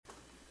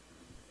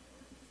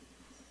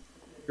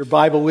Your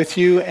Bible with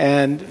you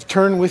and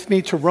turn with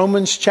me to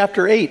Romans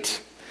chapter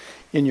 8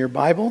 in your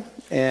Bible.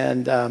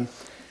 And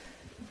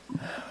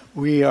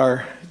we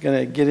are going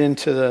to get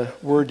into the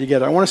Word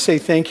together. I want to say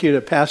thank you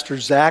to Pastor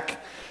Zach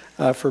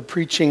for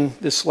preaching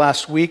this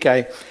last week.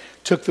 I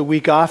took the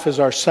week off as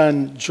our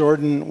son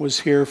Jordan was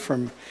here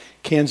from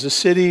Kansas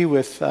City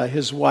with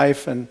his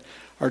wife and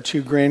our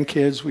two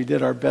grandkids. We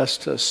did our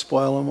best to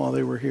spoil them while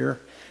they were here.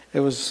 It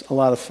was a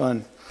lot of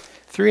fun.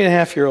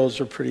 3.5-year-olds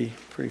are pretty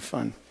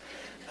fun.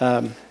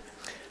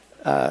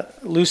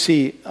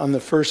 Lucy, on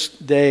the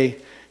first day,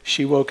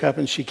 she woke up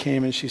and she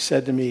came and she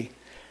said to me,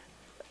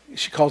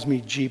 she calls me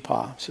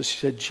G-Pa. So she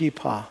said,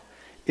 G-Pa,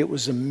 it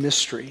was a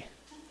mystery.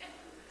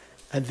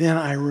 And then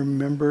I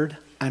remembered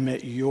I'm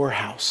at your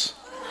house.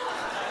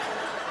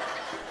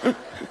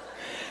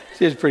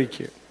 She was pretty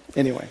cute.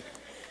 Anyway.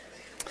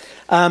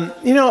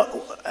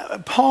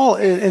 Paul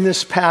in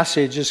this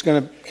passage is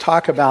going to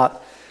talk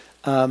about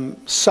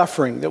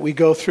suffering that we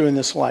go through in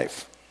this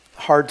life.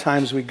 Hard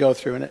times we go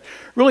through. And it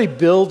really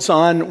builds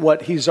on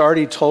what he's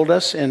already told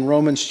us in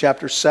Romans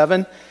chapter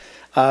 7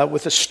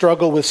 with a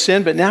struggle with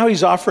sin. But now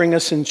he's offering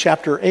us in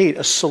chapter 8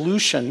 a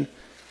solution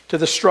to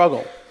the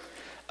struggle.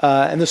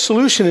 And the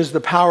solution is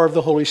the power of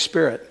the Holy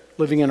Spirit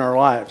living in our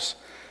lives.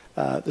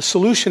 The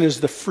solution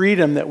is the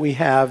freedom that we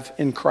have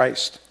in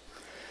Christ.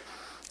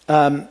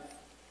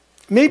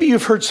 Maybe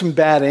you've heard some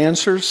bad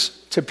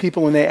answers to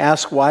people when they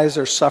ask, why is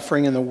there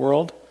suffering in the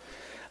world?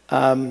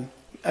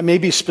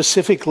 Maybe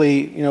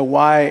specifically,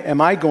 why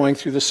am I going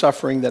through the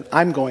suffering that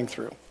I'm going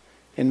through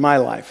in my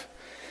life?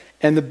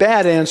 And the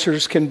bad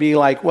answers can be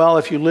like, well,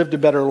 if you lived a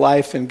better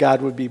life, then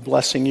God would be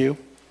blessing you.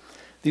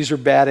 These are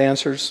bad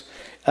answers.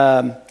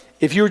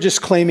 If you were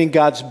just claiming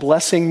God's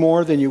blessing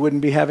more, then you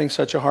wouldn't be having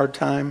such a hard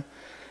time.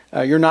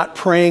 You're not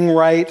praying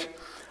right,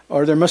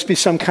 or there must be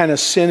some kind of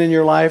sin in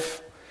your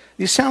life.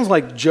 These sound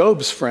like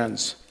Job's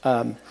friends.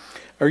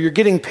 Or you're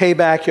getting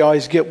payback, you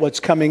always get what's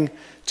coming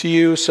to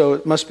you, so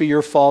it must be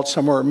your fault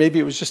somewhere, or maybe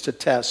it was just a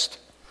test.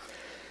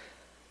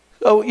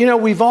 So,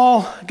 we've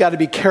all got to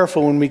be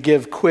careful when we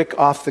give quick,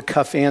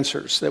 off-the-cuff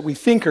answers that we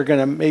think are going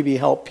to maybe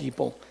help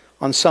people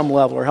on some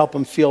level or help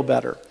them feel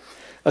better,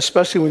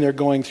 especially when they're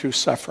going through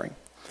suffering.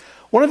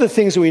 One of the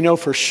things that we know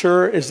for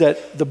sure is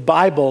that the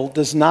Bible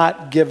does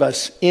not give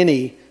us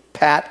any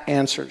pat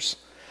answers.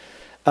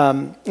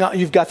 Now,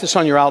 you've got this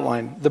on your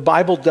outline. The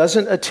Bible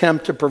doesn't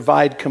attempt to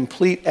provide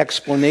complete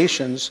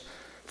explanations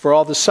for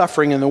all the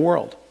suffering in the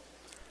world.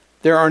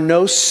 There are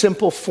no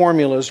simple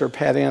formulas or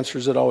pat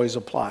answers that always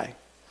apply.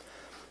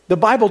 The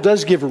Bible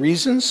does give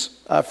reasons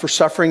for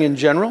suffering in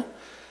general,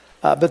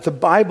 but the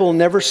Bible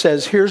never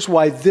says, here's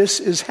why this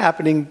is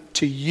happening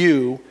to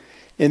you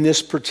in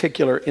this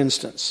particular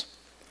instance.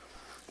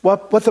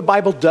 What the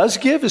Bible does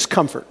give is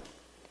comfort.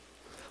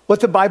 What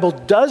the Bible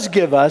does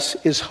give us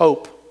is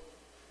hope,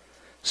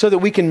 so that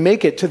we can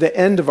make it to the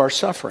end of our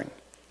suffering.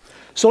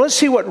 So let's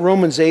see what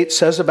Romans 8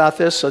 says about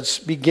this. Let's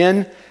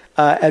begin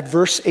at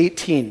verse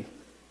 18.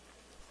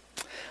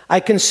 I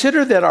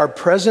consider that our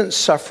present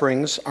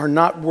sufferings are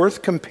not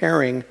worth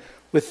comparing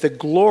with the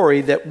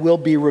glory that will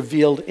be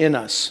revealed in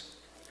us.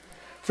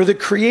 For the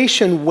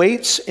creation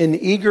waits in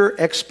eager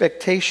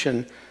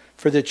expectation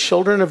for the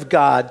children of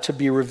God to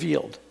be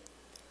revealed.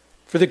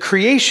 For the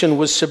creation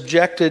was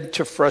subjected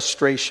to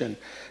frustration,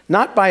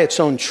 not by its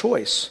own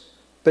choice,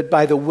 but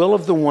by the will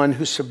of the one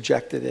who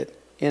subjected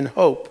it, in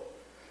hope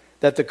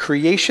that the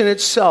creation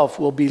itself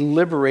will be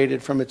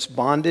liberated from its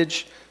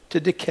bondage to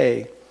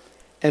decay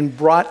and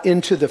brought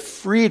into the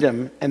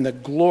freedom and the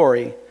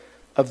glory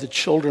of the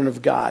children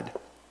of God.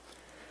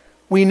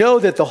 We know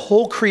that the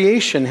whole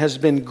creation has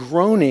been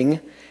groaning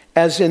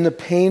as in the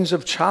pains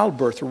of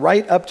childbirth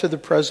right up to the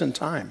present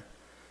time.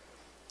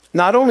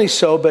 Not only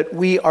so, but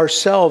we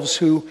ourselves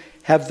who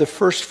have the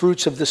first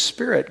fruits of the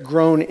Spirit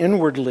groan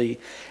inwardly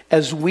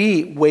as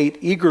we wait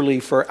eagerly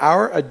for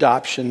our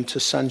adoption to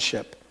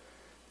sonship,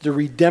 the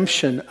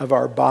redemption of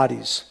our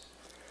bodies.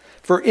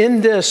 For in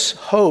this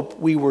hope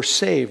we were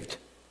saved.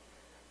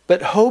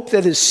 But hope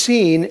that is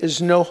seen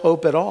is no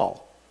hope at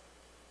all.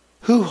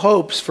 Who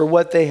hopes for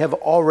what they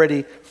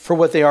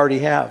already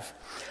have?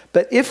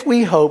 But if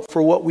we hope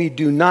for what we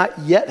do not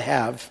yet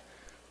have,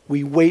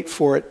 we wait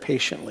for it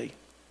patiently.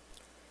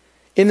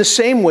 In the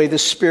same way, the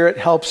Spirit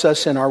helps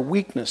us in our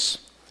weakness.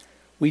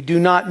 We do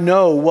not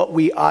know what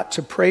we ought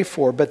to pray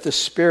for, but the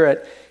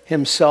Spirit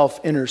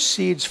himself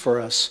intercedes for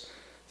us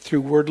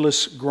through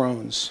wordless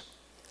groans.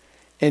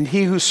 And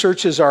he who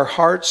searches our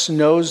hearts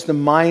knows the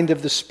mind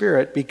of the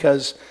Spirit,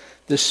 because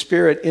the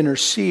Spirit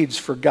intercedes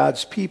for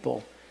God's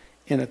people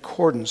in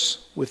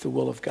accordance with the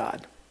will of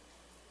God.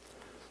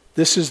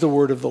 This is the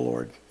word of the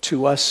Lord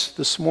to us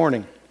this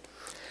morning.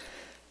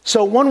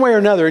 So one way or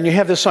another, and you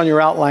have this on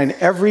your outline,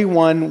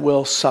 everyone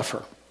will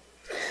suffer.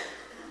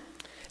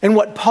 And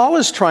what Paul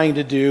is trying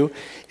to do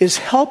is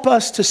help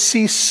us to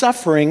see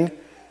suffering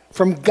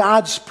from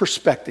God's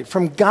perspective,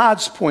 from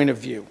God's point of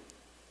view.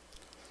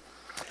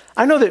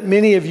 I know that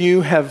many of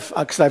you have,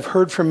 because I've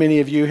heard from many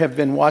of you, have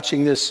been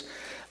watching this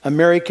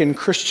American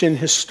Christian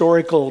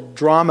historical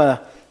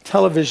drama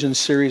television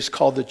series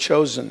called The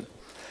Chosen.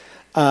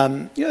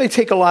 They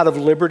take a lot of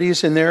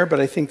liberties in there, but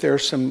I think there are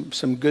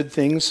some good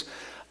things.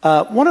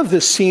 One of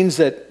the scenes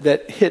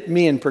that hit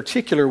me in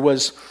particular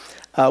was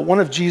one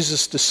of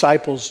Jesus'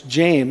 disciples,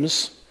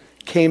 James,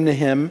 came to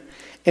him.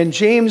 And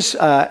James,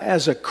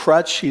 as a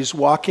crutch, he's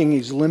walking,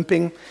 he's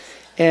limping.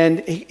 And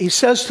he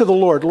says to the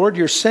Lord, Lord,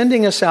 you're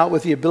sending us out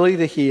with the ability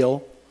to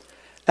heal.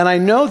 And I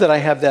know that I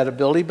have that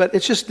ability, but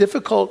it's just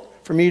difficult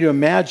for me to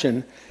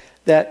imagine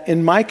that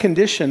in my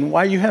condition,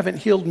 why you haven't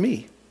healed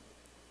me.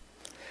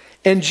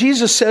 And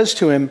Jesus says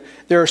to him,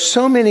 there are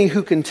so many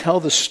who can tell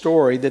the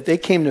story that they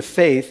came to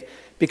faith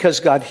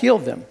because God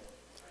healed them.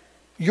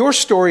 Your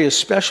story is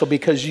special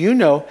because you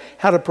know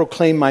how to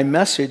proclaim my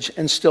message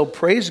and still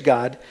praise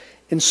God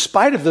in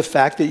spite of the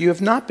fact that you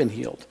have not been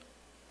healed.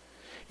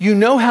 You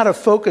know how to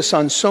focus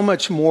on so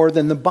much more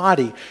than the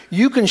body.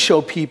 You can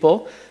show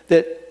people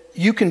that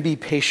you can be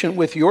patient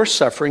with your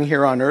suffering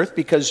here on earth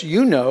because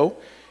you know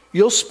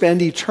you'll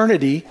spend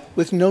eternity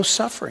with no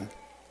suffering.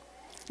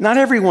 Not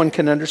everyone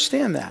can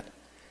understand that.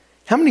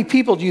 How many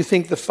people do you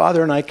think the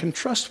Father and I can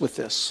trust with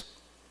this?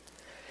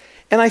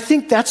 And I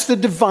think that's the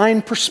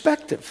divine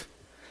perspective.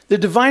 The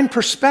divine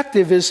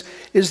perspective is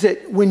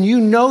that when you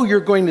know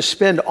you're going to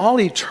spend all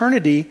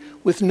eternity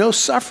with no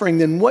suffering,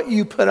 then what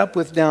you put up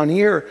with down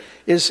here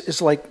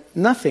is like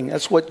nothing.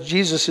 That's what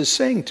Jesus is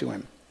saying to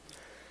him.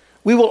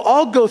 We will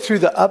all go through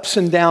the ups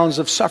and downs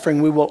of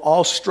suffering. We will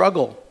all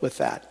struggle with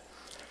that.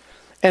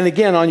 And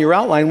again, on your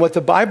outline, what the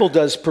Bible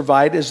does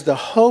provide is the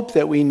hope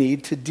that we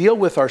need to deal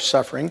with our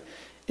suffering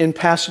in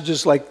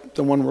passages like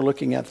the one we're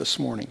looking at this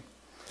morning.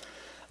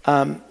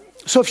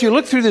 So if you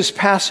look through this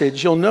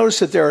passage, you'll notice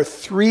that there are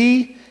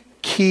three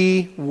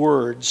key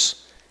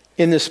words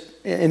in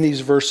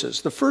these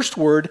verses. The first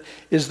word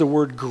is the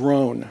word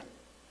groan.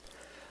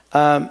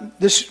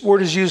 This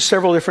word is used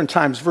several different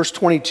times. Verse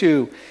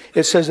 22,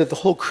 it says that the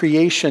whole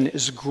creation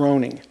is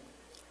groaning.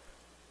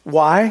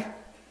 Why?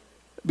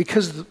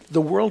 Because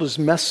the world is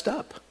messed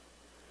up.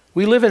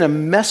 We live in a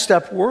messed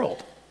up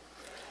world.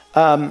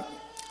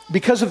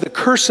 Because of the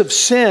curse of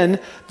sin,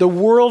 the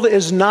world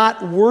is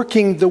not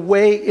working the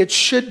way it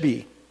should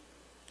be.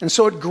 And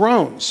so it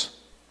groans.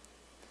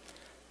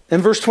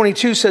 And verse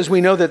 22 says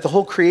we know that the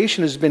whole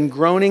creation has been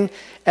groaning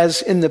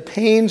as in the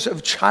pains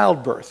of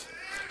childbirth.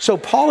 So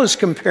Paul is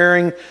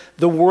comparing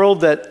the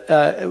world that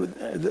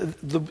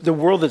the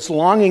world that's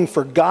longing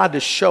for God to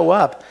show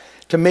up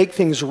to make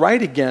things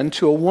right again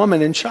to a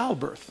woman in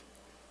childbirth.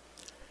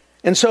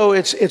 And so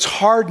it's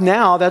hard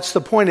now. That's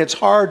the point. It's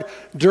hard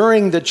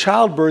during the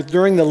childbirth,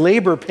 during the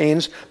labor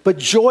pains, but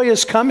joy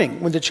is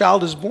coming when the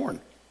child is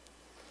born.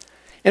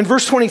 And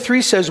verse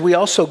 23 says we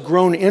also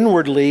groan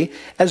inwardly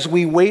as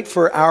we wait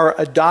for our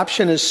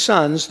adoption as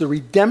sons, the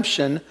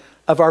redemption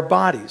of our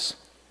bodies.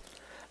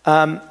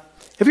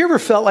 Have you ever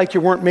felt like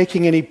you weren't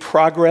making any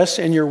progress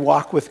in your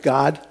walk with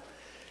God?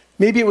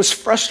 Maybe it was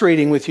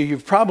frustrating with you.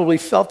 You've probably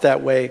felt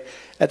that way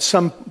at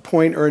some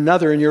point or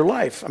another in your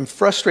life. I'm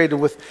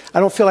frustrated I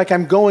don't feel like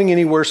I'm going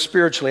anywhere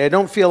spiritually. I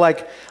don't feel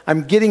like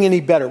I'm getting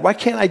any better. Why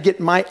can't I get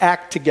my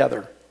act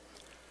together?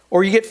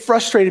 Or you get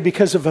frustrated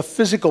because of a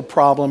physical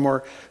problem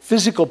or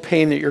physical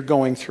pain that you're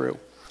going through.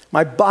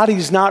 My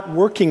body's not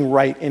working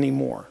right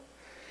anymore.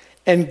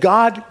 And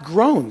God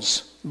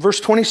groans. Verse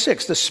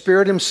 26, the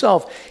Spirit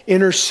himself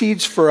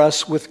intercedes for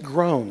us with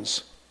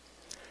groans.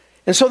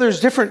 And so there's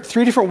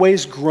three different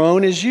ways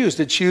groan is used.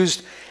 It's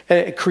used,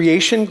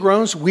 creation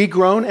groans, we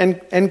groan,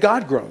 and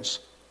God groans.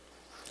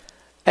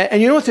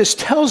 And you know what this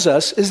tells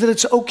us is that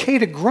it's okay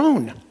to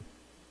groan.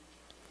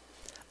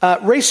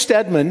 Ray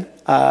Stedman,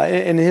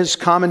 in his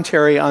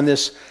commentary on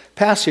this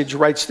passage,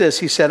 writes this.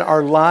 He said,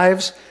 our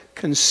lives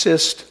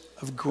consist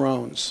of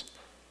groans.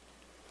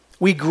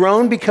 We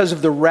groan because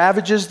of the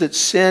ravages that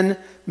sin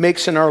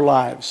makes in our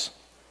lives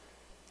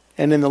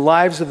and in the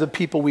lives of the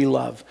people we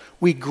love.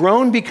 We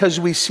groan because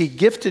we see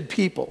gifted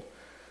people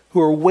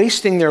who are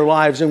wasting their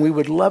lives and we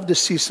would love to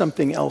see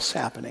something else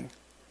happening.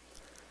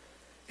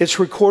 It's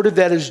recorded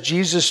that as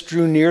Jesus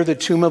drew near the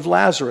tomb of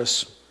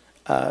Lazarus,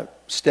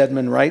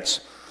 Stedman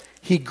writes,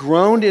 he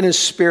groaned in his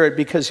spirit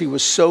because he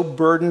was so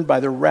burdened by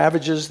the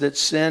ravages that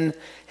sin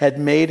had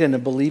made in a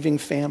believing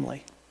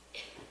family.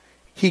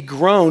 He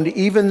groaned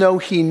even though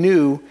he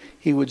knew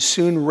he would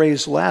soon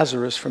raise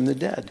Lazarus from the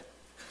dead.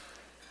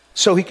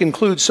 So he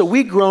concludes, so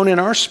we groan in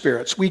our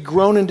spirits. We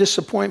groan in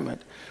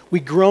disappointment. We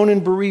groan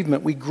in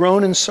bereavement. We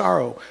groan in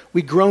sorrow.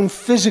 We groan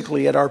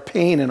physically at our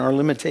pain and our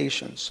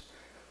limitations.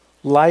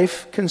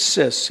 Life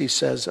consists, he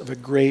says, of a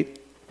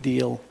great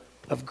deal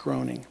of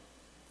groaning.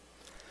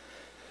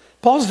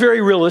 Paul's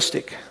very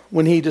realistic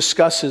when he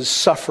discusses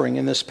suffering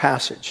in this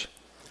passage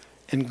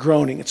and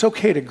groaning. It's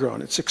okay to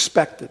groan. It's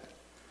expected.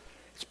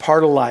 It's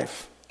part of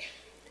life.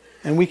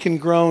 And we can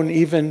groan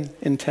even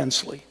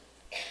intensely.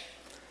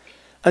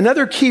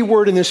 Another key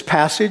word in this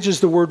passage is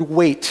the word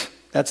wait.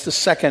 That's the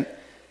second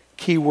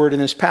key word in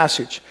this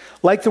passage.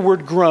 Like the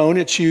word groan,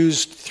 it's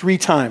used 3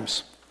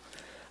 times.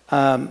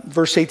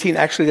 Verse 18,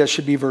 actually that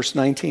should be verse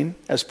 19.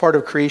 As part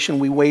of creation,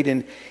 we wait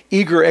in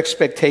eager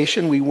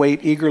expectation. We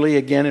wait eagerly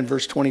again in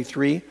verse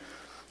 23.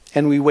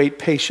 And we wait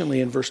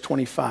patiently in verse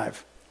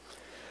 25.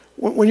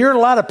 When you're in a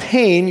lot of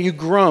pain, you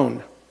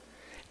groan.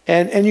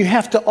 And you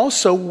have to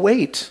also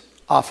wait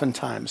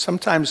oftentimes,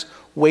 sometimes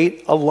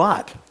wait a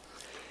lot.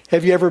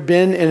 Have you ever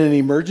been in an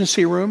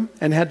emergency room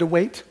and had to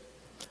wait?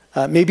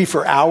 Maybe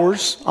for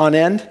hours on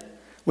end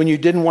when you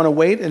didn't want to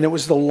wait, and it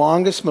was the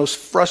longest, most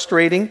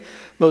frustrating,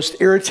 most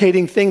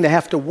irritating thing to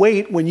have to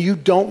wait when you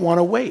don't want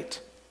to wait.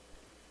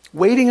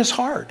 Waiting is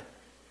hard.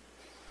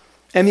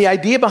 And the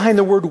idea behind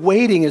the word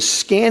waiting is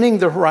scanning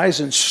the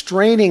horizon,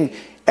 straining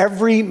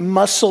every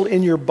muscle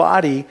in your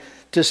body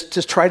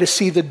to try to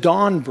see the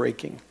dawn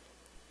breaking.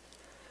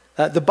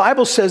 The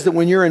Bible says that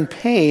when you're in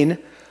pain,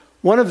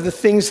 one of the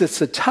things that's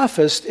the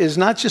toughest is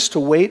not just to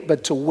wait,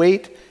 but to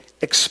wait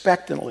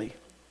expectantly.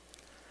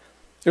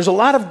 There's a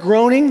lot of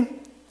groaning,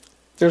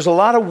 there's a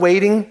lot of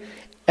waiting,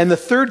 and the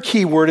third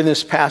key word in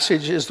this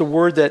passage is the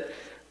word that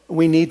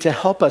we need to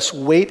help us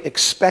wait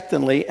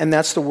expectantly, and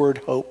that's the word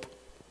hope.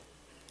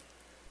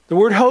 The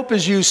word hope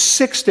is used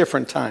 6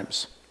 different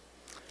times,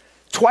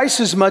 twice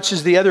as much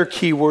as the other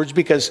key words,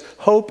 because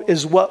hope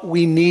is what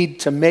we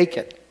need to make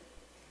it.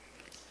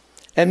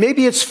 And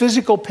maybe it's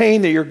physical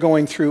pain that you're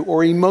going through,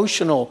 or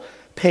emotional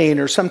pain,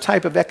 or some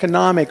type of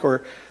economic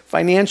or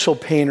financial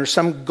pain, or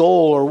some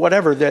goal or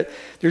whatever, that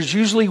there's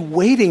usually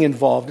waiting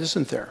involved,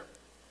 isn't there?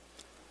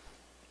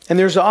 And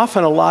there's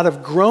often a lot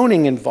of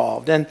groaning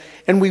involved, and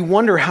we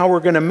wonder how we're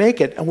going to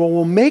make it. And well,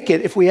 we'll make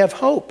it if we have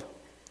hope.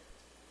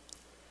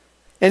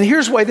 And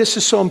here's why this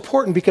is so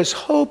important, because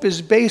hope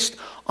is based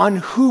on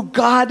who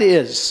God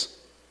is.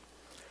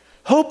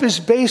 Hope is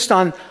based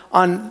on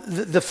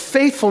the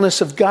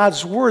faithfulness of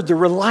God's word, the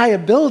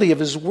reliability of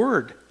his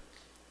word.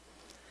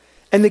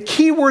 And the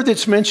key word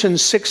that's mentioned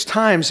 6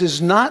 times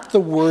is not the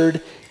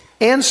word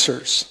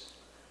answers.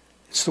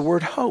 It's the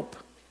word hope.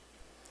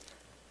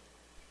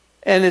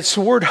 And it's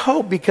the word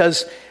hope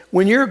because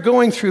when you're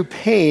going through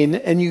pain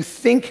and you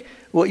think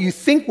what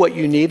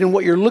you need and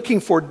what you're looking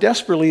for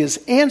desperately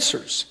is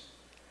answers,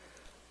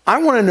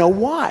 I want to know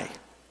why.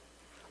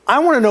 I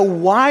want to know,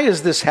 why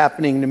is this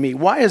happening to me?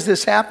 Why is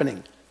this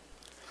happening?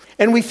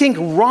 And we think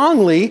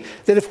wrongly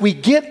that if we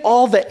get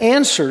all the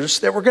answers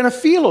that we're going to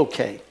feel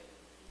okay.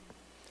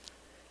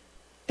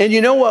 And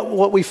you know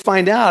what we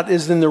find out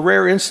is in the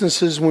rare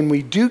instances when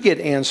we do get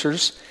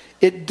answers,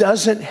 it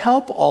doesn't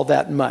help all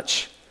that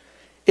much.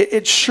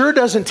 It sure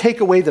doesn't take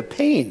away the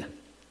pain.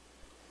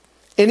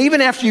 And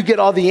even after you get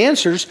all the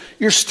answers,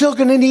 you're still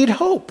going to need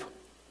hope.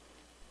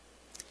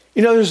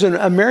 You know, there's an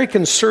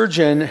American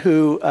surgeon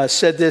who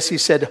said this. He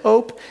said,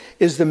 "Hope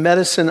is the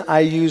medicine I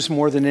use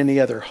more than any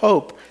other.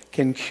 Hope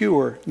can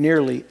cure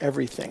nearly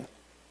everything."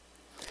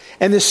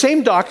 And the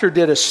same doctor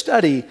did a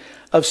study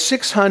of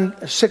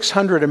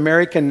 600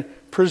 American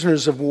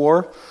prisoners of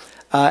war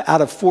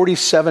out of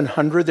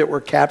 4,700 that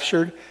were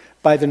captured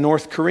by the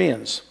North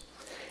Koreans.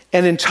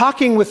 And in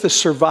talking with the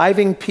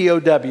surviving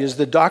POWs,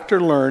 the doctor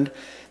learned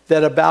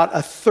that about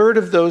 1/3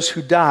 of those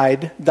who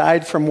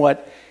died from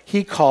what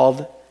he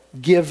called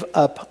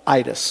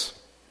give-up-itis.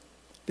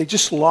 They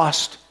just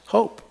lost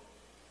hope.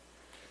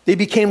 They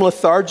became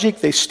lethargic.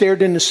 They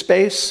stared into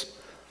space.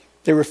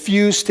 They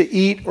refused to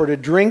eat or to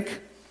drink.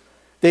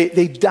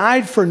 They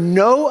died for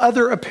no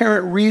other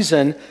apparent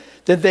reason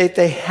than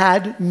they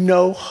had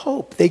no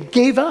hope. They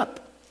gave up.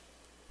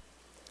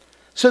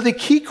 So the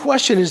key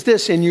question is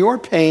this: in your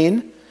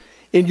pain,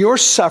 in your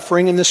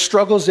suffering, in the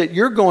struggles that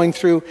you're going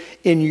through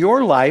in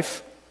your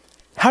life,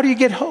 how do you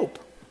get hope?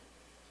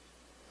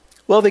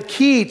 Well, the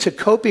key to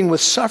coping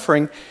with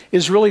suffering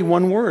is really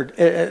one word.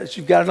 As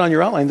you've got it on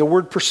your outline, the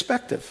word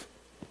perspective.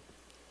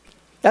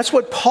 That's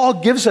what Paul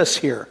gives us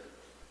here.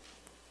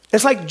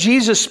 It's like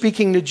Jesus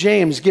speaking to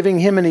James, giving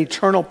him an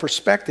eternal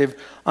perspective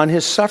on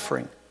his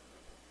suffering.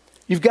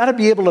 You've got to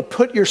be able to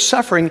put your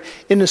suffering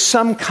into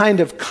some kind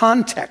of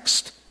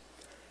context,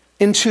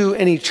 into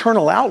an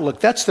eternal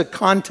outlook. That's the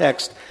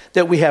context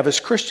that we have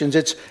as Christians.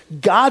 It's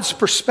God's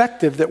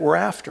perspective that we're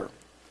after.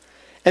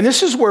 And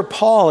this is where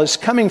Paul is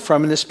coming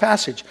from in this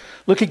passage.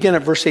 Look again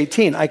at verse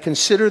 18. I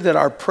consider that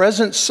our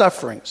present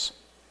sufferings.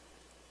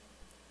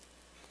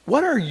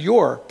 What are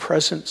your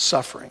present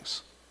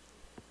sufferings?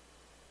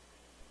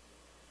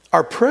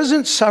 Our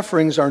present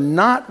sufferings are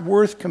not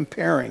worth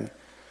comparing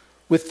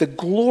with the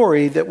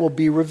glory that will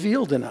be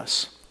revealed in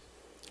us.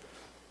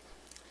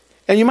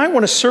 And you might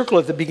want to circle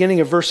at the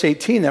beginning of verse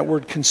 18 that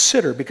word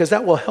consider, because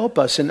that will help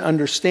us in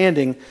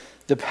understanding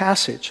the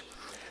passage.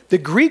 The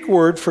Greek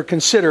word for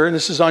consider, and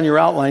this is on your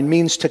outline,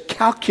 means to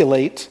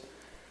calculate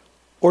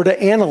or to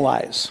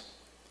analyze.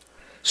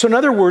 So in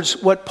other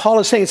words, what Paul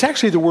is saying, it's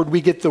actually the word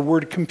we get the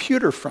word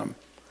computer from.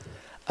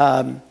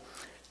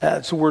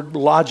 It's the word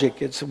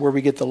logic. It's where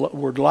we get the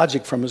word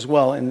logic from as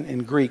well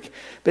in Greek.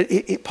 But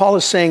Paul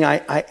is saying,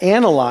 I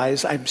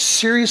analyze, I'm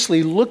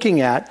seriously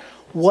looking at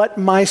what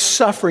my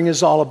suffering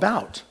is all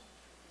about.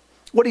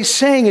 What he's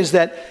saying is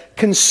that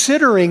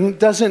considering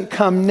doesn't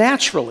come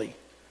naturally.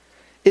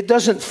 It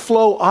doesn't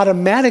flow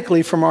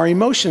automatically from our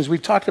emotions.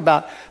 We've talked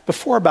about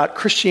before about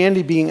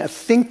Christianity being a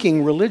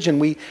thinking religion.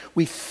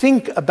 We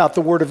think about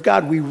the Word of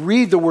God. We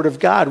read the Word of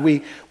God.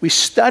 We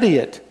study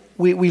it.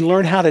 we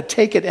learn how to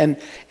take it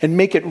and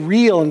make it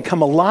real and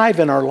come alive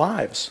in our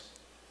lives.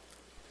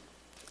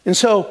 And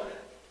so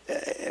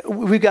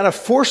we've got to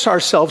force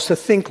ourselves to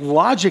think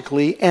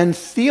logically and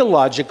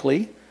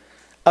theologically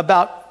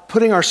about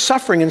putting our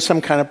suffering in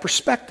some kind of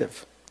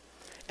perspective.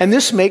 And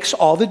this makes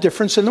all the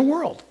difference in the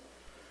world.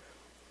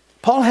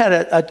 Paul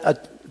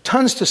had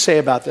tons to say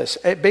about this.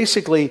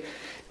 Basically,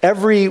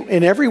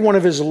 in every one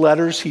of his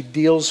letters, he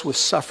deals with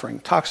suffering,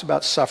 talks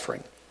about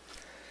suffering.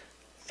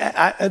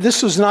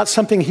 This was not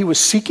something he was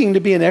seeking to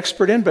be an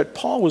expert in, but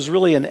Paul was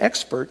really an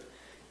expert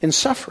in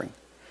suffering.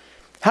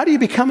 How do you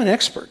become an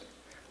expert?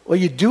 Well,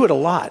 you do it a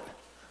lot.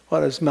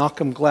 What does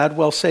Malcolm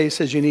Gladwell say? He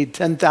says you need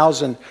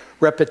 10,000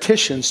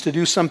 repetitions to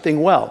do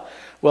something well.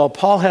 Well,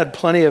 Paul had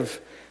plenty of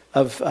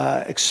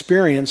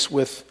experience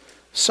with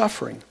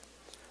suffering.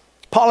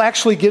 Paul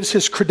actually gives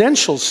his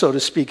credentials, so to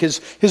speak,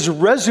 his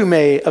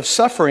resume of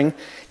suffering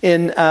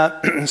in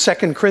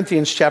 2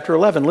 Corinthians chapter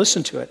 11.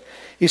 Listen to it.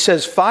 He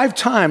says, five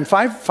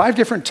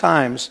different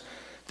times,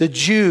 the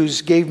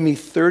Jews gave me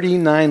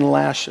 39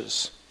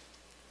 lashes.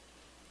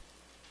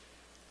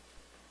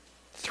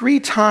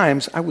 3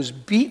 times I was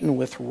beaten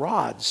with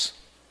rods.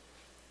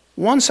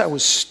 Once I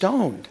was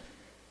stoned.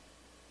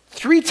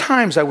 3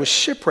 times I was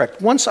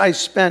shipwrecked. Once I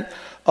spent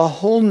a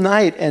whole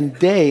night and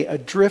day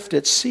adrift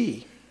at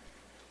sea.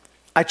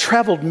 I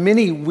traveled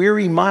many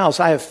weary miles.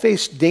 I have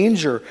faced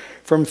danger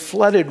from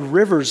flooded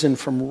rivers and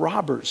from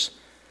robbers.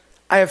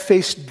 I have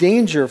faced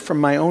danger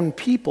from my own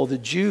people, the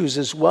Jews,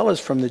 as well as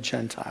from the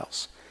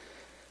Gentiles.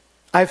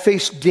 I have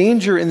faced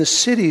danger in the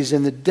cities,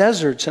 in the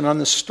deserts, and on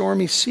the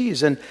stormy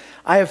seas. And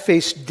I have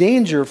faced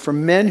danger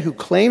from men who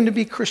claim to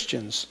be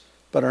Christians,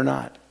 but are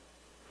not.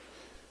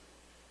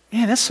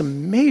 Man, that's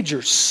some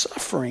major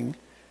suffering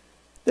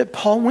that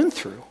Paul went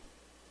through.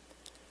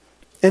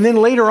 And then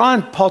later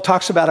on, Paul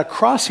talks about a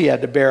cross he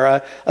had to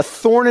bear, a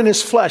thorn in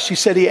his flesh. He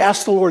said he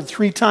asked the Lord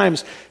 3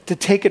 times to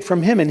take it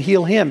from him and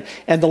heal him.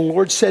 And the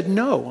Lord said,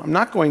 no, I'm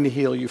not going to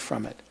heal you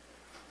from it.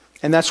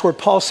 And that's where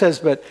Paul says,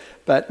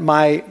 but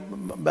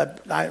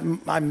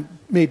I'm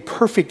made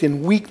perfect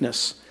in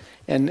weakness.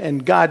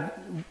 And God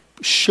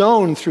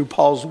shone through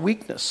Paul's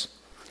weakness.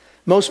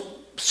 Most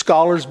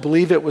scholars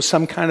believe it was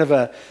some kind of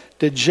a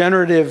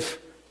degenerative,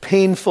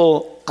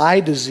 painful eye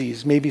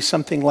disease, maybe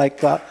something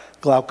like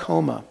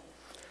glaucoma.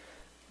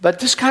 But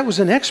this guy was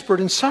an expert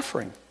in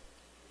suffering.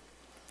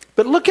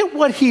 But look at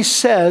what he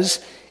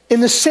says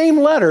in the same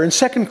letter in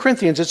 2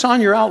 Corinthians. It's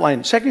on your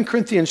outline, 2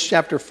 Corinthians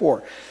chapter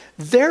 4.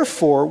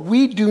 Therefore,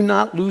 we do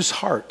not lose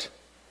heart.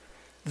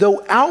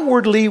 Though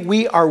outwardly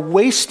we are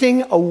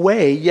wasting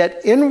away,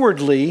 yet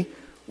inwardly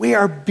we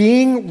are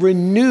being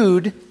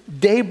renewed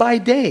day by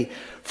day.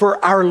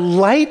 For our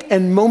light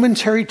and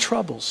momentary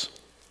troubles.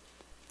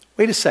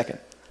 Wait a second.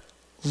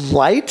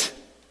 Light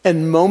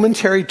and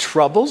momentary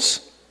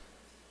troubles?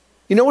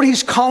 You know what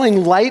he's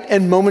calling light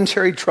and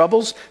momentary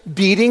troubles?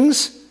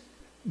 Beatings,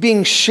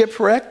 being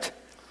shipwrecked,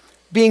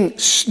 being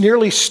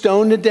nearly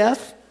stoned to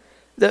death,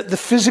 the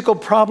physical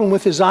problem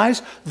with his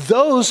eyes.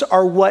 Those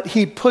are what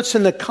he puts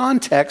in the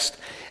context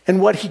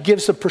and what he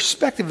gives a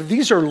perspective of.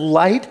 These are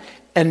light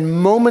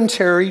and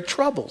momentary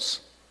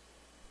troubles.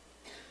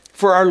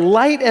 For our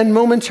light and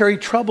momentary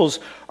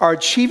troubles are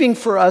achieving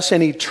for us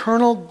an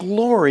eternal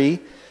glory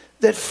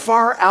that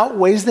far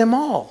outweighs them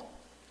all.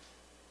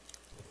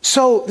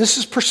 So this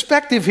is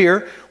perspective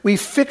here. We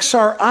fix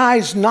our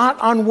eyes not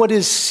on what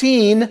is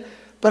seen,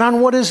 but on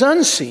what is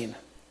unseen.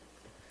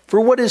 For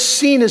what is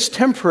seen is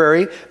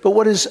temporary, but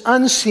what is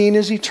unseen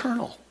is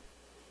eternal.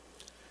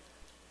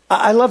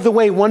 I love the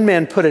way one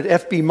man put it.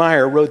 F.B.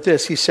 Meyer wrote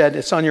this. He said,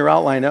 it's on your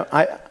outline.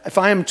 If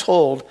I am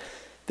told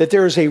that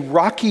there is a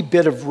rocky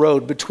bit of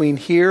road between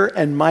here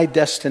and my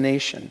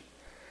destination,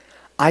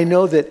 I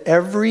know that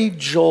every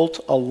jolt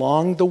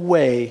along the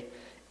way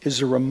is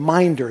a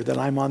reminder that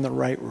I'm on the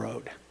right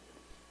road.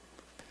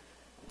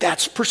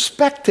 That's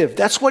perspective.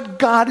 That's what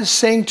God is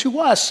saying to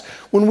us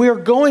when we are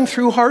going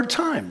through hard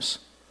times.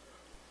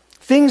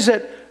 Things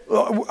that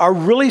are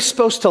really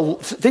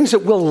things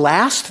that will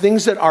last,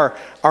 things that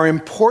are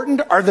important,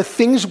 are the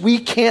things we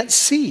can't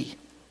see.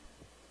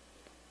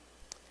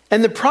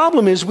 And the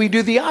problem is we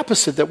do the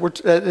opposite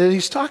that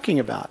he's talking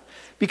about.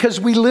 Because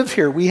we live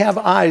here, we have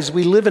eyes,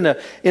 we live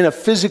in a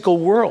physical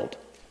world.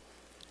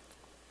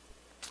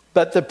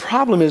 But the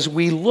problem is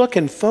we look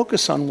and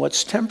focus on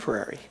what's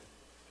temporary.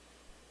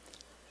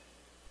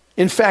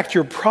 In fact,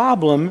 your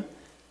problem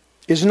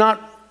is not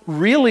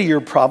really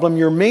your problem.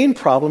 Your main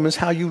problem is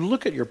how you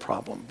look at your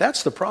problem.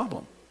 That's the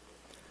problem.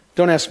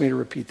 Don't ask me to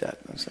repeat that.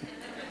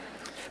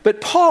 But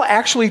Paul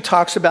actually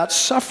talks about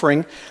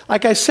suffering,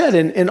 like I said,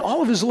 in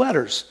all of his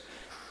letters.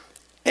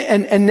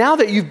 And now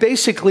that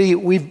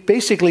we've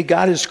basically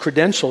got his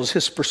credentials,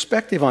 his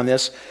perspective on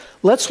this,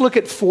 let's look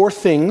at 4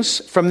 things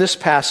from this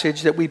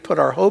passage that we put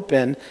our hope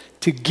in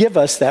to give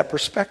us that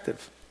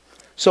perspective.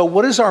 So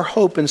what is our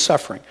hope in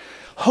suffering?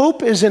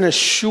 Hope is an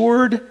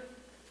assured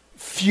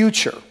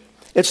future.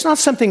 It's not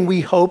something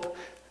we hope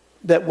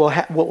that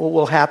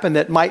will happen,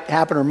 that might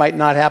happen or might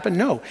not happen.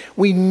 No,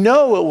 we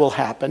know it will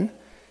happen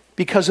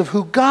because of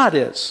who God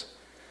is.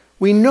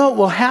 We know it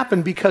will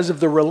happen because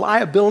of the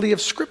reliability of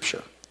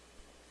Scripture.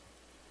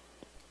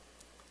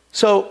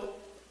 So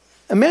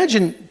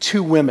imagine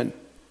two women.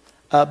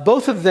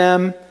 Both of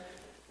them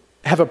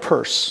have a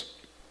purse.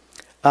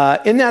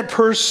 In that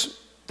purse,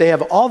 they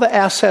have all their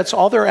assets,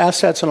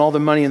 and all the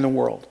money in the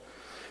world.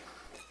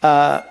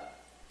 And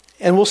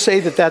we'll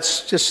say that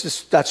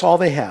that's all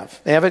they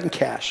have. They have it in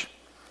cash.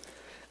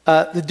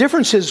 The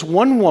difference is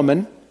one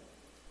woman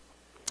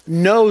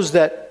knows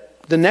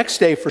that the next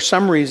day, for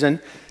some reason,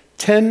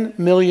 $10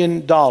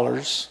 million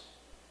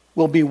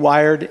will be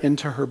wired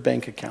into her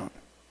bank account.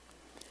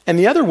 And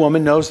the other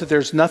woman knows that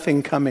there's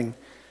nothing coming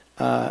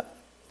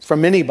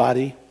from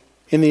anybody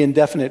in the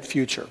indefinite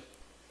future.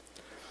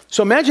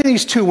 So imagine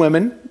these two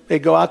women. They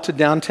go out to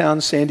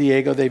downtown San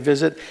Diego, they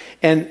visit,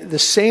 and the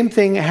same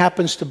thing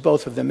happens to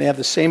both of them. They have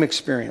the same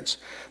experience.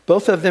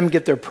 Both of them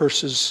get their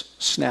purses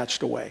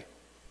snatched away.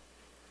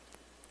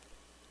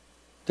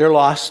 They're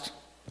lost,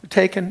 they're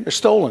taken, they're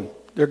stolen,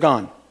 they're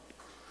gone.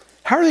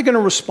 How are they going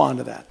to respond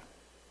to that?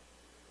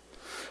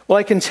 Well,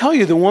 I can tell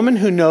you the woman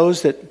who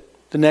knows that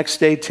the next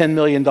day $10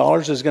 million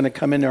is going to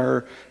come into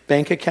her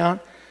bank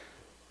account,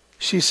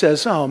 she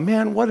says, oh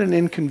man, what an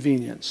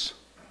inconvenience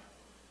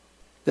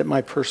that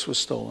my purse was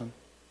stolen.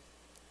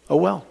 Oh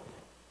well.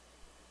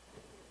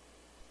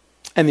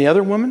 And the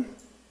other woman,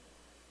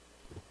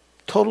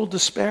 total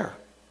despair,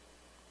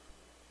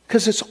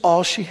 because it's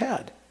all she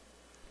had.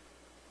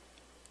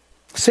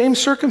 Same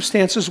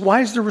circumstances,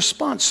 why is the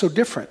response so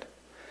different?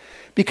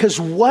 Because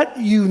what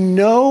you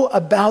know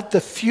about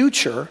the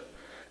future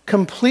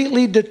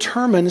completely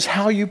determines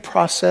how you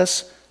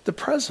process the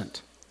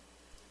present.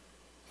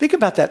 Think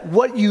about that.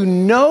 What you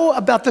know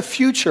about the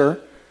future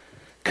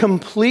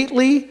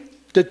completely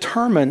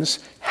determines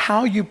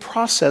how you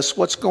process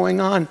what's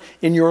going on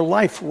in your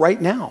life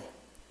right now.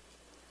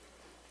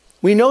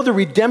 We know the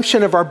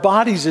redemption of our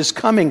bodies is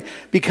coming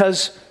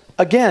because,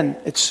 again,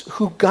 it's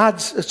what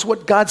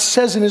God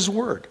says in His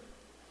Word.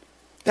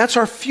 That's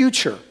our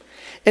future.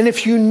 And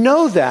if you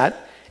know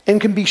that and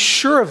can be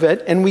sure of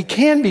it, and we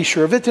can be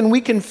sure of it, then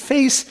we can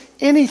face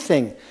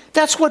anything.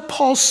 That's what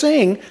Paul's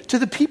saying to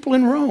the people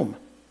in Rome.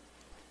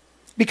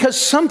 Because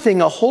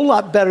something a whole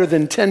lot better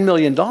than $10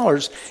 million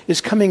is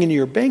coming into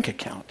your bank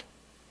account.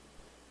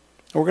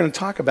 And we're going to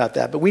talk about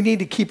that. But we need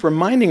to keep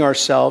reminding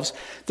ourselves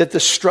that the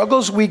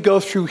struggles we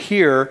go through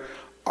here,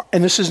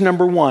 and this is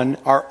number one,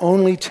 are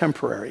only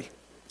temporary.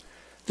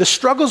 The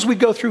struggles we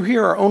go through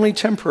here are only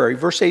temporary.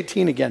 Verse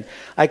 18 again.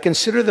 I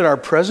consider that our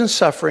present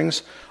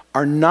sufferings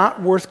are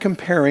not worth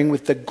comparing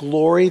with the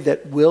glory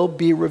that will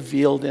be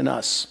revealed in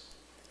us.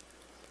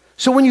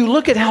 So when you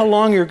look at how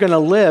long you're going to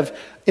live,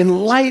 in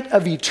light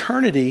of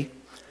eternity,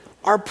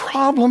 our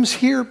problems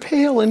here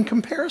pale in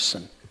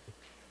comparison.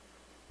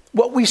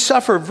 What we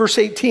suffer, verse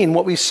 18,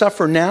 what we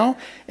suffer now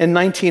and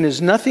 19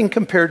 is nothing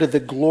compared to the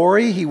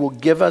glory He will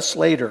give us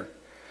later.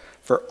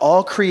 For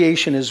all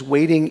creation is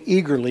waiting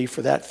eagerly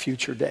for that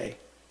future day.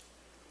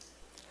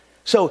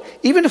 So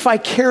even if I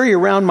carry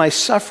around my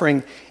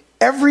suffering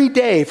every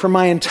day for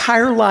my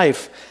entire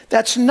life,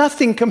 that's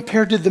nothing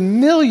compared to the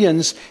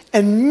millions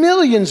and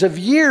millions of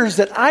years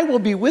that I will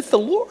be with the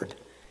Lord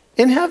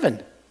in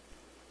heaven.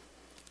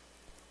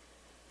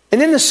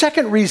 And then the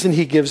second reason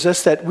He gives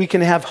us that we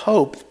can have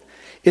hope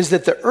is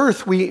that the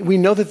earth, we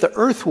know that the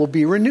earth will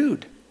be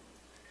renewed.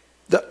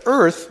 The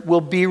earth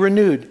will be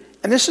renewed.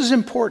 And this is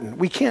important.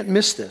 We can't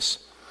miss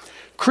this.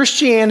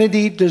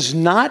 Christianity does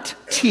not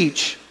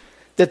teach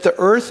that the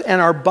earth and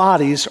our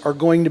bodies are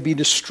going to be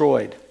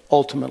destroyed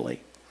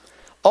ultimately.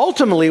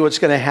 Ultimately, what's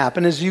going to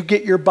happen is you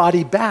get your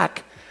body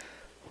back,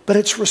 but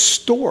it's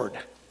restored.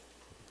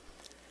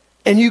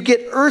 And you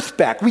get earth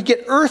back. We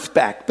get earth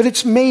back, but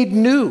it's made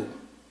new.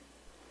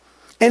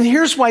 And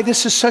here's why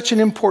this is such an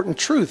important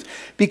truth.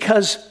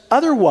 Because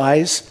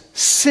otherwise,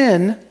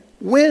 sin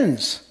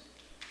wins.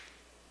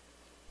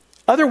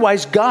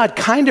 Otherwise, God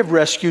kind of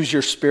rescues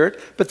your spirit,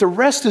 but the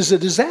rest is a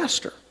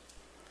disaster.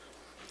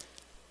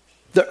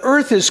 The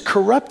earth is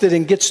corrupted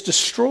and gets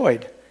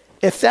destroyed.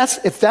 If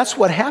that's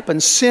what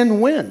happens,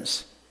 sin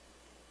wins.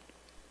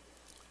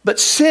 But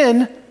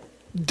sin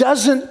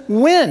doesn't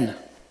win.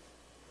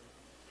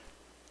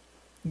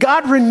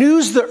 God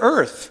renews the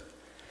earth.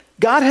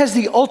 God has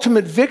the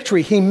ultimate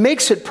victory. He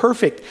makes it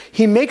perfect.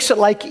 He makes it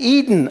like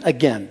Eden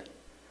again.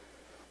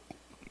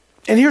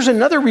 And here's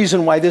another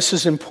reason why this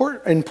is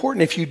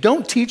important. If you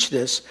don't teach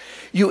this,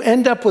 you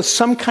end up with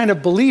some kind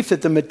of belief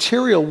that the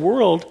material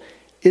world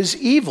is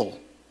evil.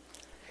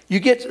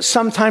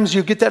 Sometimes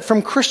you get that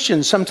from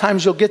Christians.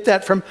 Sometimes you'll get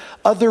that from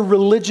other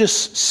religious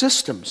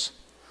systems.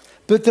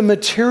 But the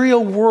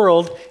material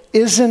world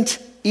isn't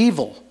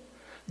evil.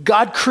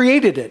 God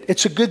created it.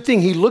 It's a good thing.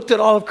 He looked at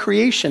all of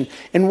creation.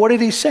 And what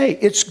did He say?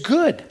 It's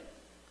good.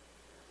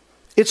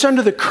 It's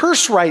under the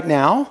curse right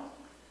now,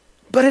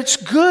 but it's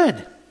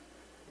good.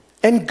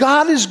 And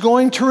God is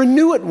going to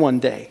renew it one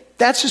day.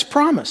 That's His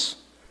promise.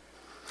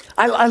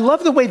 I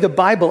love the way the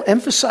Bible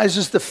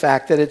emphasizes the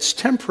fact that it's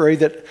temporary,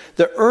 that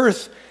the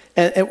earth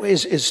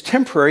is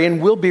temporary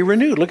and will be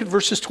renewed. Look at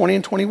verses 20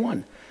 and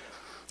 21.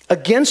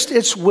 Against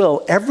its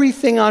will,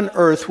 everything on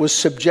earth was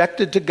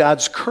subjected to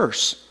God's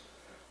curse.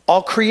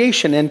 All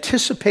creation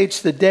anticipates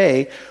the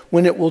day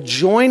when it will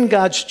join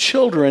God's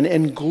children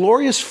in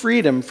glorious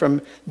freedom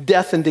from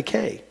death and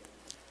decay.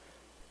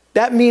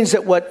 That means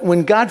that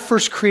when God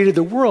first created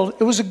the world,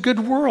 it was a good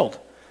world.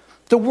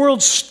 The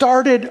world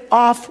started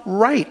off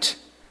right.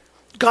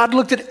 God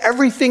looked at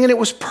everything and it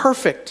was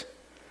perfect.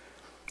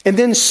 And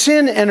then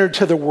sin entered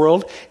to the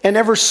world, and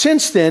ever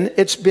since then,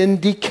 it's been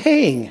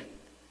decaying.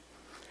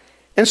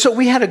 And so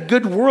we had a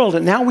good world,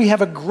 and now we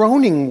have a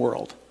groaning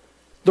world.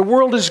 The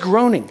world is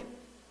groaning.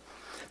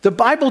 The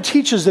Bible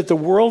teaches that the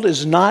world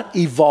is not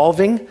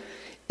evolving,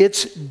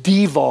 it's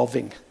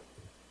devolving.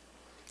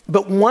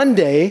 But one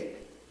day,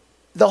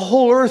 the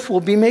whole earth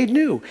will be made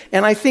new.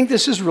 And I think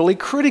this is really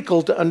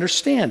critical to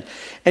understand.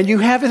 And you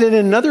have it in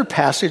another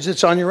passage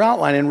that's on your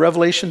outline in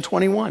Revelation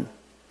 21.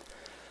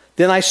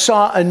 Then I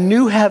saw a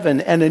new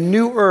heaven and a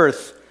new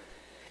earth,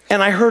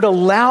 and I heard a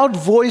loud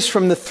voice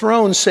from the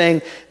throne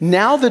saying,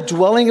 "Now the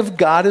dwelling of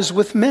God is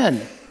with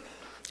men,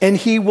 and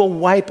he will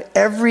wipe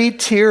every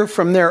tear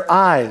from their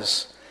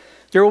eyes.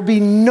 There will be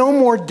no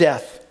more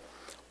death,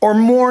 or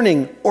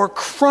mourning, or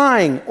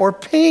crying, or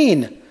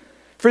pain,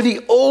 for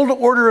the old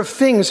order of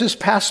things has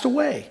passed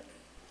away."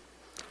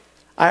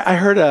 I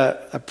heard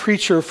a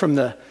preacher from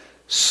the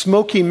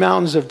Smoky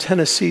Mountains of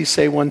Tennessee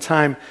say one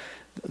time,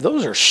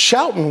 "Those are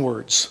shouting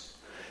words."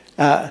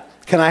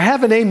 Can I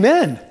have an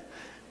amen?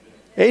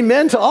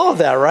 Amen to all of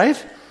that, right?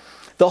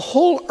 The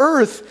whole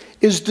earth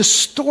is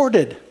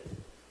distorted.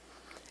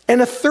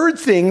 And a third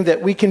thing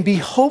that we can be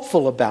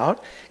hopeful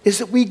about is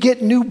that we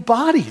get new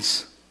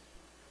bodies.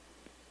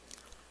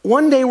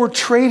 One day we're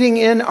trading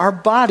in our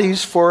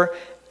bodies for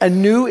a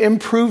new,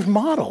 improved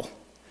model.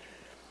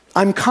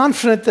 I'm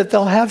confident that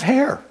they'll have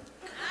hair.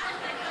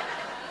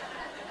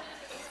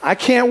 I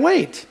can't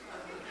wait.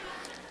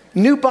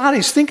 New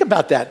bodies, think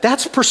about that.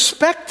 That's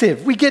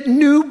perspective. We get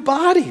new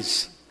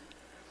bodies.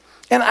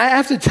 And I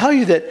have to tell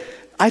you that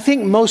I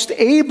think most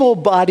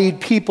able-bodied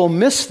people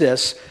miss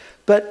this,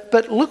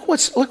 but look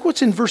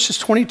what's in verses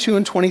 22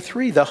 and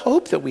 23, the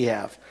hope that we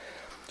have.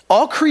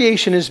 All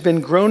creation has been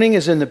groaning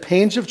as in the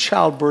pains of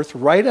childbirth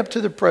right up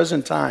to the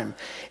present time.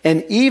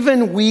 And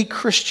even we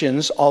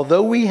Christians,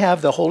 although we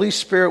have the Holy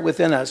Spirit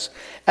within us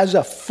as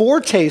a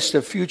foretaste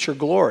of future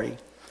glory,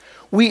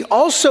 we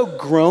also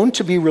groan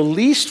to be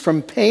released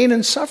from pain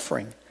and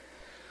suffering.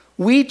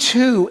 We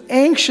too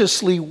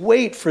anxiously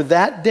wait for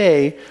that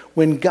day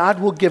when God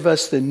will give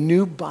us the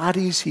new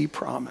bodies he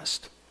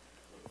promised.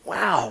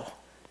 Wow,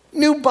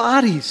 new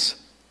bodies.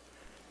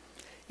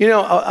 You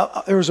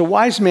know, there was a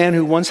wise man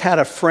who once had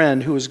a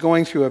friend who was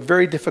going through a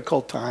very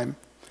difficult time.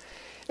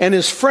 And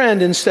his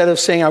friend, instead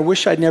of saying, "I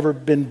wish I'd never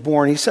been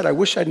born," he said, "I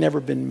wish I'd never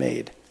been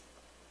made."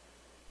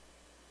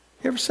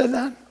 You ever said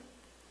that?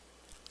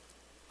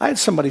 I had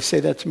somebody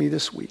say that to me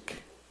this week.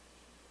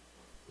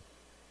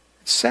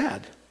 It's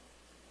sad.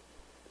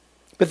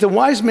 But the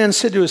wise man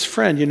said to his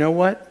friend, "You know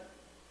what?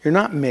 You're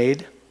not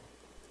made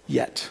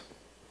yet.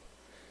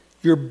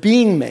 You're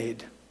being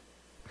made.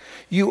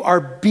 You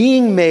are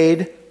being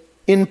made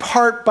in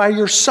part by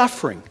your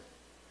suffering.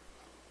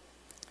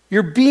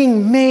 You're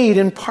being made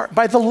in part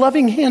by the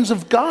loving hands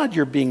of God,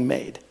 you're being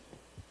made.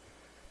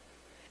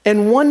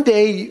 And one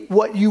day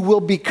what you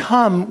will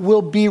become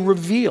will be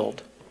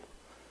revealed."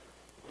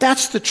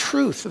 That's the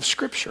truth of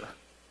Scripture.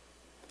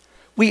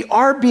 We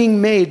are being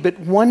made, but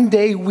one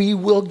day we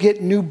will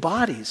get new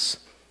bodies.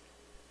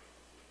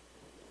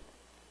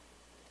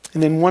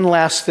 And then one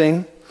last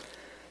thing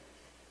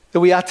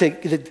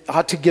that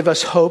ought to give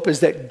us hope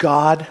is that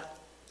God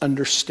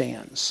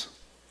understands.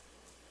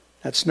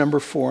 That's number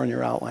 4 in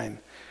your outline.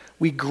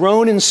 We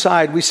groan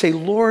inside. We say,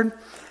 "Lord,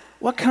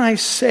 what can I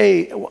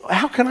say?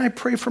 How can I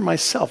pray for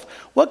myself?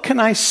 What can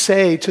I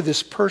say to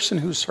this person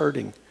who's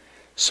hurting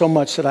so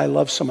much that I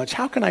love so much?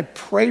 How can I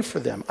pray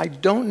for them? I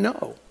don't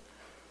know."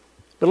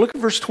 But look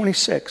at verse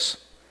 26.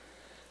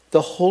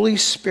 The Holy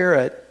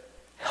Spirit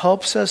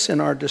helps us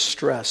in our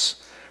distress,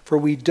 for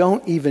we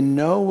don't even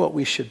know what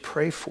we should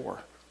pray for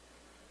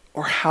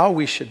or how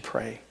we should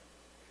pray.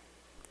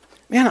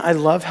 Man, I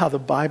love how the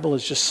Bible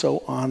is just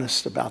so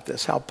honest about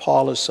this, how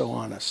Paul is so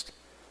honest.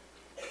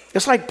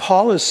 It's like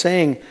Paul is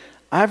saying,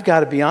 I've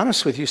got to be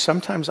honest with you,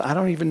 sometimes I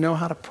don't even know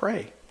how to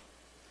pray.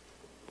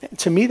 And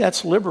to me,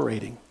 that's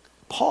liberating.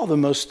 Paul,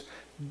 one of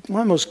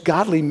the most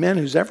godly men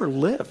who's ever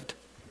lived,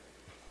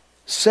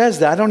 says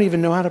that I don't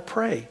even know how to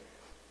pray.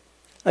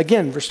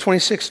 Again, verse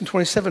 26 and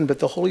 27, but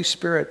the Holy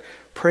Spirit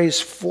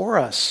prays for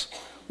us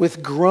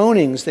with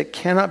groanings that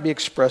cannot be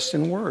expressed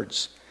in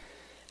words.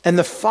 And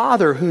the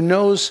Father who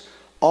knows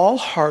all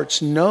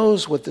hearts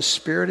knows what the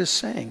Spirit is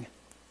saying.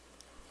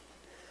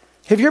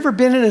 Have you ever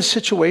been in a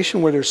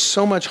situation where there's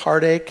so much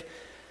heartache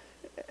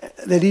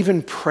that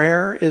even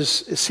prayer it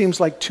seems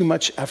like too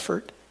much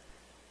effort?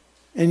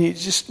 And you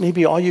just,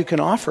 maybe all you can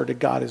offer to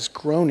God is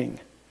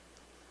groaning.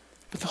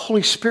 But the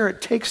Holy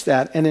Spirit takes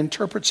that and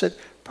interprets it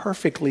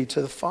perfectly to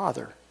the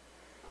Father.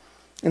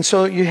 And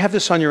so you have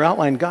this on your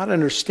outline. God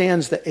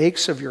understands the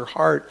aches of your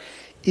heart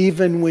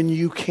even when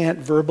you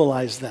can't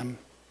verbalize them.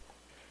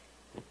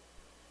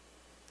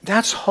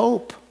 That's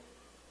hope.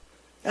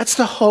 That's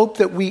the hope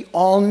that we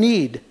all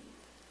need.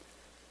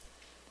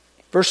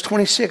 Verse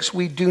 26,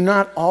 we do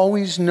not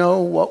always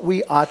know what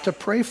we ought to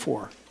pray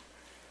for,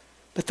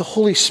 but the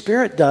Holy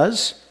Spirit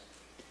does.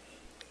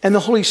 And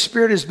the Holy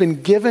Spirit has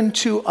been given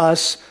to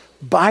us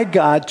by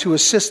God to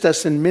assist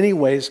us in many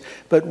ways,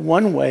 but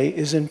one way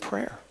is in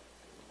prayer.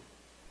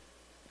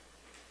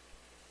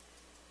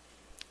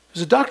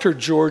 There's a Dr.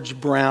 George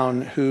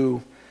Brown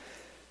who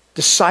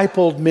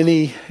discipled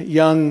many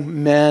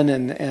young men,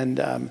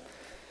 and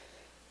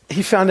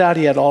he found out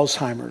he had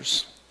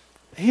Alzheimer's.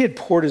 He had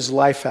poured his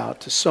life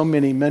out to so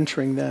many,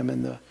 mentoring them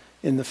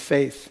in the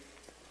faith.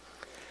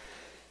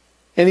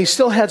 And he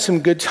still had some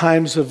good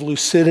times of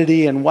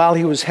lucidity, and while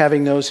he was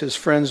having those, his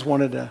friends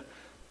wanted to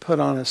put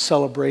on a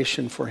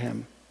celebration for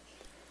him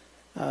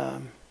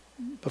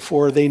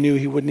before they knew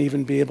he wouldn't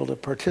even be able to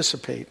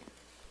participate.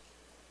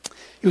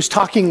 He was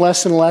talking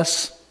less and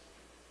less,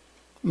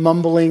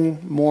 mumbling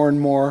more and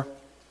more.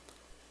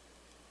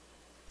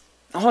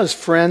 All his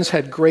friends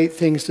had great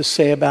things to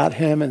say about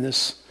him in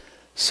this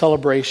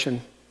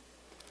celebration.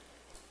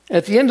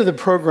 At the end of the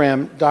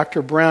program,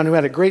 Dr. Brown, who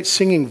had a great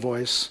singing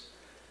voice,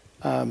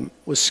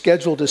 was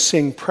scheduled to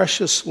sing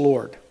Precious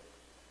Lord.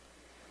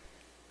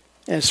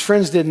 And his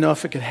friends didn't know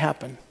if it could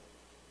happen.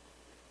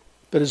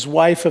 But his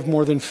wife of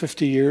more than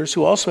 50 years,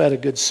 who also had a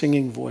good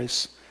singing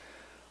voice,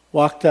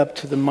 walked up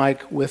to the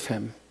mic with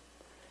him.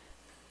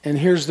 And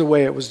here's the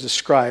way it was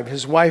described.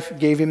 His wife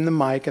gave him the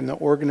mic and the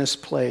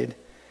organist played.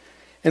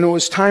 And when it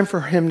was time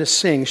for him to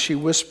sing, she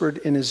whispered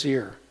in his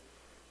ear,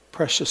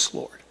 Precious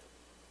Lord.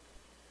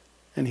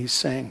 And he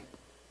sang,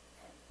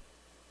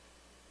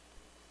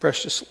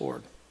 Precious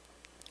Lord,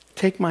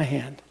 take my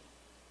hand.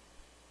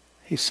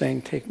 He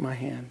sang, Take my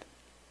hand.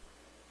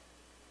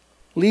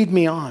 Lead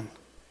me on.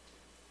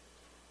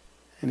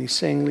 And he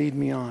sang, Lead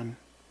me on.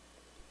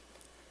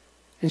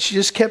 And she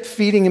just kept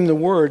feeding him the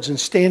words and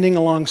standing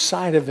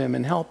alongside of him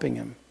and helping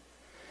him.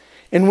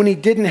 And when he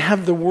didn't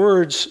have the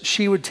words,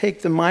 she would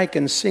take the mic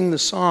and sing the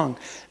song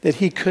that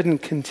he couldn't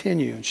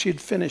continue, and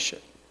she'd finish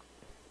it.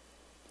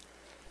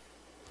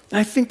 And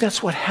I think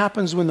that's what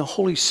happens when the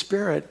Holy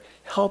Spirit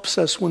helps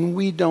us when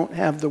we don't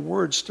have the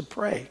words to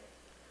pray.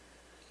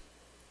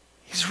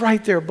 He's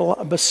right there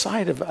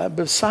beside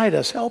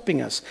us,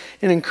 helping us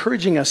and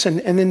encouraging us, and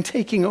then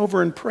taking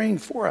over and praying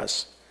for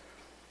us.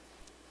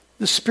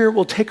 The Spirit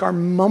will take our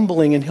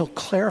mumbling and He'll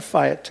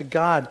clarify it to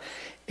God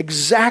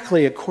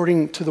exactly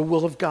according to the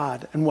will of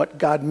God and what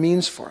God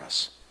means for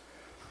us.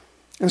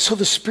 And so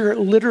the Spirit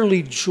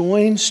literally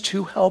joins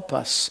to help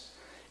us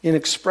in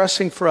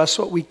expressing for us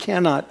what we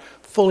cannot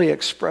fully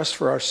express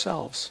for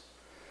ourselves.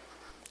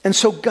 And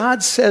so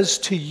God says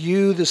to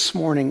you this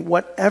morning,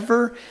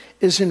 whatever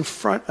is in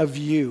front of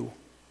you,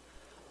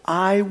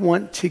 I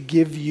want to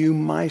give you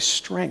my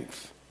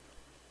strength.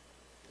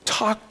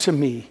 Talk to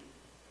me.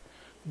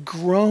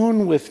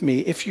 Groan with me.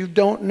 If you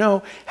don't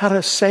know how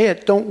to say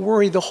it, don't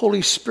worry. The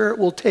Holy Spirit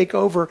will take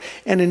over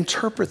and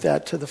interpret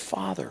that to the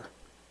Father.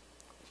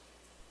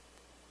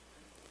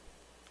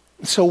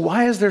 So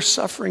why is there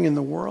suffering in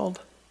the world?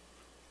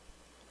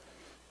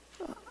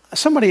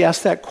 Somebody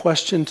asked that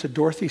question to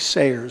Dorothy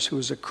Sayers, who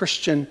was a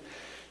Christian.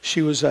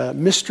 She was a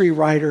mystery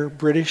writer,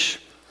 British.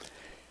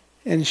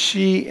 And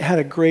she had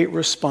a great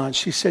response.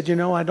 She said,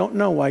 I don't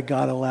know why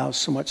God allows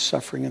so much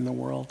suffering in the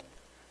world.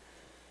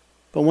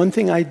 But one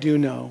thing I do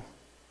know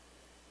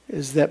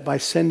is that by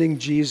sending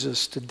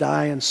Jesus to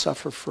die and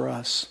suffer for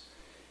us,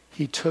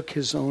 He took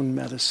His own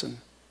medicine.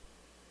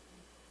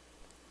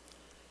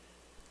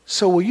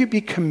 So will you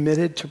be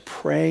committed to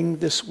praying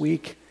this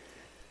week?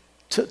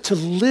 To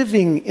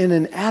living in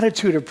an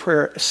attitude of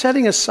prayer,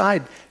 setting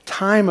aside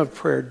time of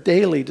prayer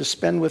daily to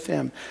spend with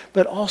Him,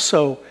 but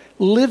also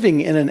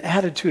living in an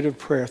attitude of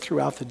prayer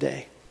throughout the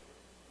day.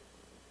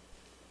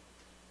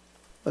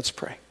 Let's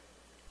pray.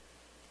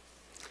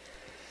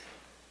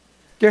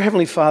 Dear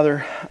Heavenly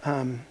Father,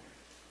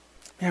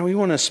 we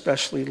want to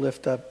especially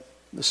lift up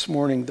this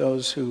morning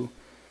those who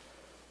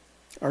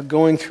are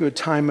going through a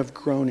time of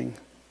groaning,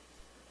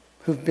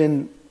 who've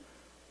been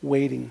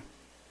waiting.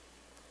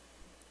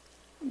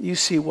 You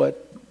see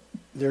what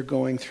they're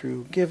going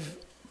through. Give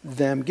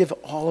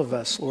all of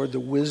us, Lord, the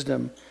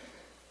wisdom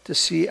to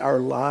see our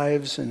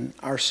lives and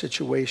our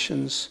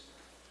situations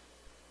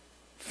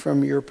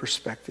from your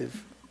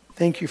perspective.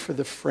 Thank you for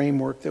the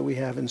framework that we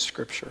have in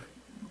Scripture.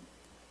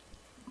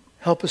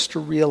 Help us to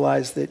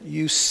realize that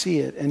you see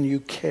it and you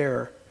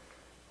care.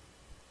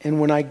 And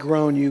when I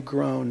groan, you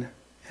groan,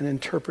 and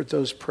interpret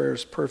those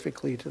prayers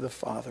perfectly to the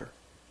Father.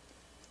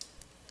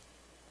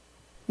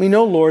 We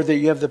know, Lord, that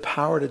you have the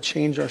power to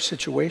change our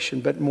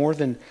situation, but more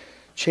than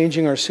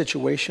changing our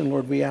situation,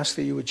 Lord, we ask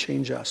that you would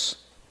change us.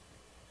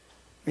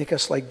 Make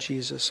us like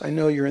Jesus. I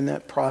know you're in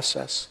that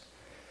process.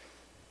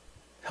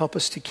 Help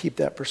us to keep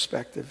that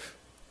perspective.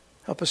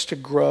 Help us to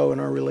grow in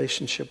our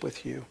relationship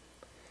with you.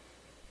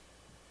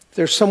 If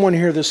there's someone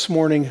here this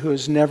morning who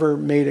has never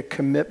made a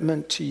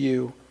commitment to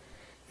you,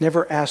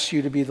 never asked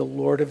you to be the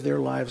Lord of their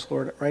lives,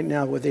 Lord, right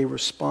now, would they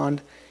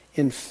respond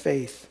in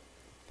faith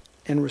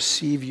and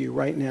receive you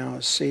right now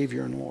as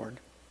Savior and Lord?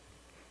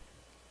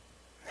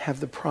 have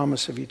the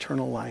promise of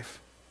eternal life.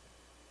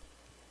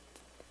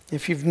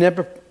 If you've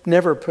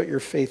never put your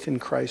faith in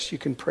Christ, you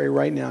can pray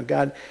right now.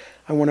 God,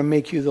 I want to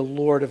make you the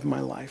Lord of my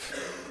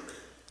life.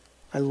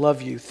 I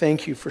love you.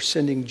 Thank you for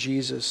sending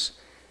Jesus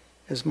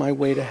as my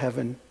way to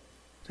heaven,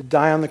 to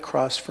die on the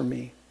cross for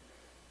me,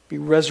 be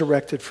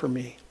resurrected for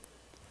me.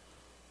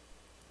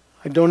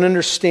 I don't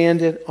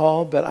understand it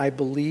all, but I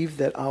believe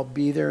that I'll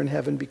be there in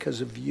heaven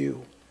because of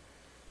you.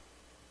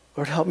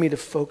 Lord, help me to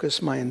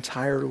focus my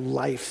entire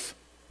life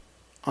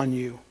on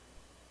you.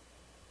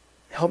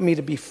 Help me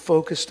to be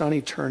focused on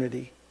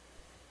eternity.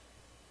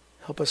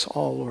 Help us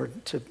all,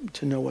 Lord,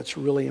 to know what's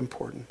really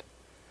important.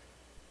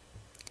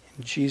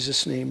 In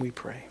Jesus' name we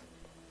pray.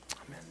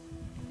 Amen.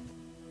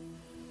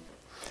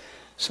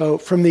 So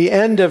from the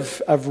end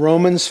of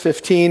Romans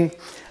 15,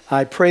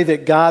 I pray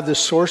that God, the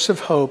source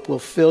of hope, will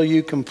fill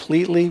you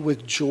completely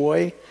with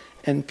joy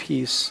and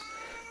peace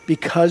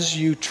because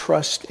you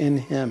trust in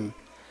him.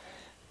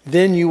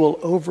 Then you will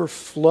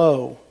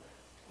overflow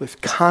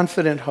with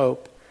confident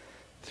hope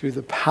through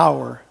the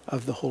power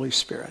of the Holy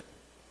Spirit.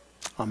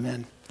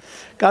 Amen.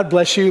 God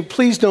bless you.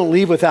 Please don't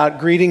leave without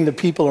greeting the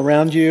people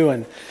around you,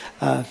 and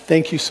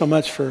thank you so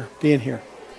much for being here.